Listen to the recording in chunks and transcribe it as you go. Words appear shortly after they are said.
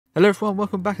Hello everyone,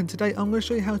 welcome back, and today I'm going to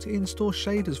show you how to install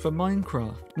shaders for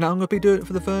Minecraft. Now I'm going to be doing it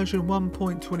for the version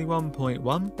 1.21.1.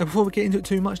 Now before we get into it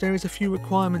too much, there is a few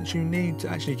requirements you need to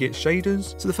actually get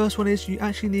shaders. So the first one is you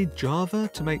actually need Java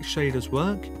to make shaders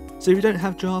work. So if you don't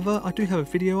have Java, I do have a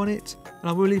video on it, and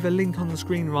I will leave a link on the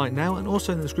screen right now and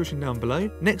also in the description down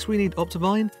below. Next we need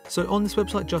Optivine. So on this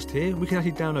website just here, we can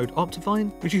actually download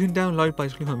Optivine, which you can download by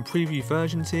clicking on preview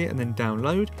versions here and then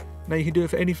download. Now you can do it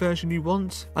for any version you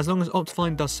want, as long as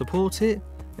Optivine does support it.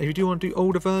 If you do want to do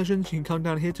older versions, you can come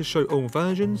down here to show all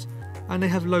versions, and they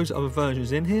have loads of other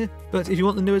versions in here. But if you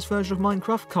want the newest version of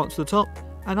Minecraft, come up to the top,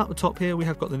 and up the top here we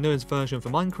have got the newest version for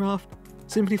Minecraft.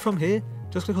 Simply from here,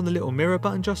 just click on the little mirror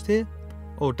button just here,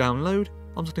 or download.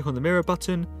 I'm just click on the mirror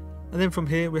button, and then from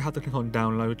here we have to click on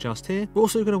download just here. We're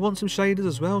also going to want some shaders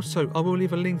as well, so I will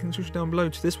leave a link in the description down below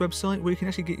to this website where you can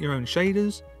actually get your own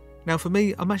shaders. Now for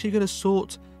me, I'm actually going to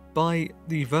sort by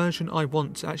the version I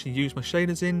want to actually use my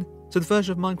shaders in. So the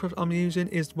version of Minecraft I'm using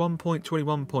is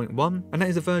 1.21.1, and that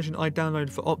is the version I downloaded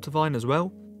for Optivine as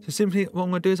well. So simply what I'm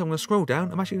going to do is I'm going to scroll down.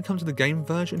 I'm actually going to come to the game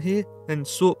version here, then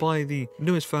sort by the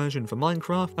newest version for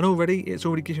Minecraft, and it's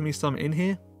already giving me some in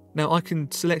here. Now I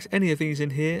can select any of these in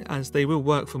here as they will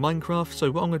work for Minecraft.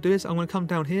 So what I'm going to do is I'm going to come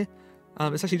down here.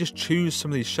 Let's actually just choose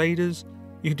some of these shaders.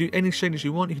 You can do any shaders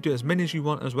you want, you can do as many as you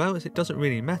want as well, as it doesn't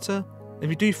really matter. If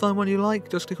you do find one you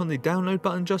like, just click on the download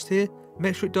button just here.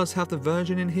 Make sure it does have the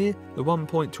version in here, the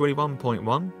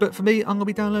 1.21.1. But for me, I'm going to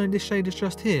be downloading this shaders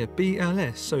just here,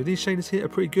 BLS. So these shaders here are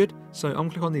pretty good. So I'm going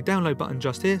to click on the download button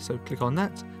just here, so click on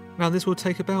that. Now this will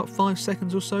take about 5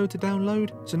 seconds or so to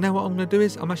download. So now what I'm going to do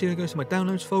is I'm actually going to go to my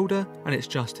downloads folder, and it's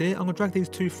just here. I'm going to drag these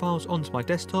two files onto my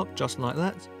desktop, just like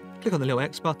that. Click on the little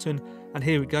X button, and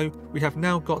here we go. We have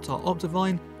now got our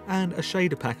Optivine and a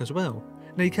shader pack as well.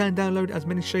 Now you can download as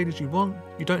many shaders you want.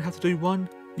 You don't have to do one.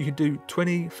 You can do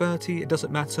 20, 30, it doesn't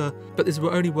matter. But this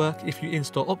will only work if you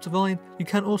install Optivine. You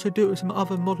can also do it with some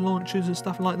other mod launchers and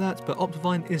stuff like that, but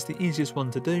Optivine is the easiest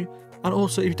one to do. And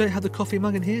also if you don't have the coffee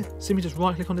mug in here, simply just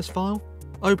right click on this file,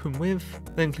 open with,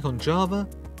 then click on Java.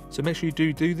 So make sure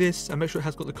you do this, and make sure it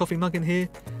has got the coffee mug in here.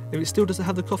 If it still doesn't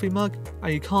have the coffee mug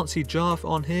and you can't see Java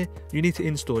on here, you need to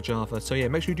install Java. So yeah,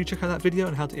 make sure you do check out that video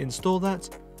on how to install that.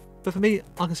 But for me,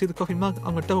 I can see the coffee mug.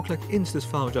 I'm going to double click into this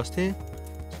file just here.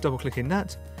 So double click in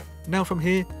that. Now from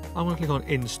here, I'm going to click on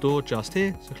install just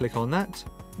here. So click on that.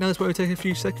 Now this will take a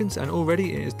few seconds, and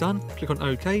already it is done. Click on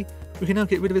OK. We can now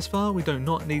get rid of this file. We do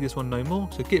not need this one no more.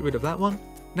 So get rid of that one.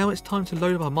 Now it's time to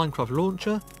load up our Minecraft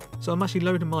launcher. So I'm actually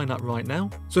loading mine up right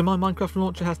now. So my Minecraft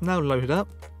launcher has now loaded up.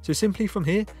 So simply from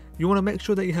here, you want to make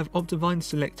sure that you have Optivine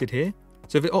selected here.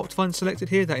 So if the Optivine selected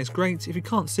here, that is great. If you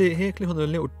can't see it here, click on the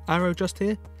little arrow just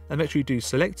here, and make sure you do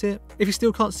select it. If you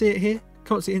still can't see it here,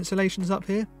 come up to the installations up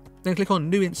here, then click on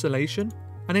new installation,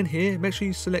 and in here make sure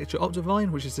you select your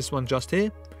Optivine, which is this one just here.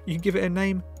 You can give it a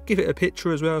name, give it a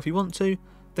picture as well if you want to,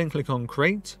 then click on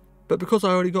create. But because I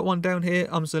already got one down here,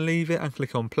 I'm just going to leave it and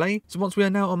click on play. So once we are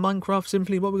now on Minecraft,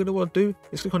 simply what we're going to want to do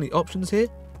is click on the options here,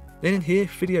 then in here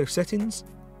video settings,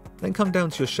 then come down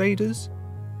to your shaders.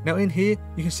 Now in here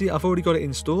you can see I've already got it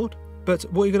installed. But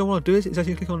what you're going to want to do is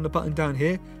actually click on the button down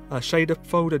here, shader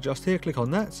folder just here, click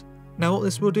on that. Now what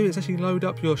this will do is actually load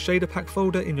up your shader pack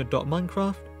folder in your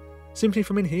 .minecraft. Simply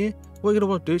from in here, what you're going to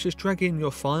want to do is just drag in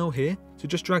your file here, so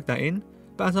just drag that in.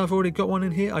 But as I've already got one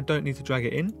in here, I don't need to drag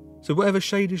it in. So whatever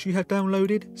shaders you have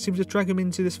downloaded, simply just drag them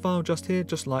into this file just here,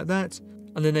 just like that.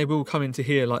 And then they will come into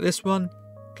here like this one.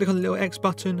 Click on the little X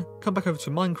button, come back over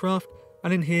to Minecraft,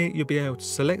 and in here you'll be able to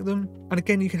select them. And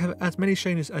again, you can have as many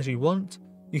shaders as you want.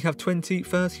 You can have 20,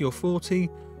 30 or 40,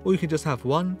 or you can just have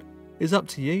one. It's up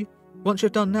to you. Once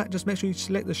you've done that, just make sure you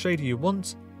select the shader you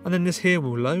want, and then this here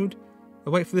will load.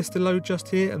 I'll wait for this to load just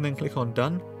here, and then click on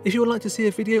done. If you would like to see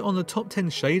a video on the top 10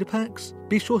 shader packs,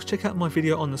 be sure to check out my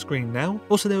video on the screen now.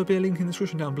 Also there will be a link in the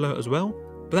description down below as well.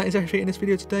 But that is everything in this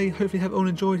video today. Hopefully you have all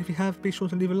enjoyed. If you have, be sure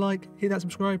to leave a like, hit that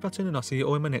subscribe button, and I'll see you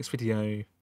all in my next video.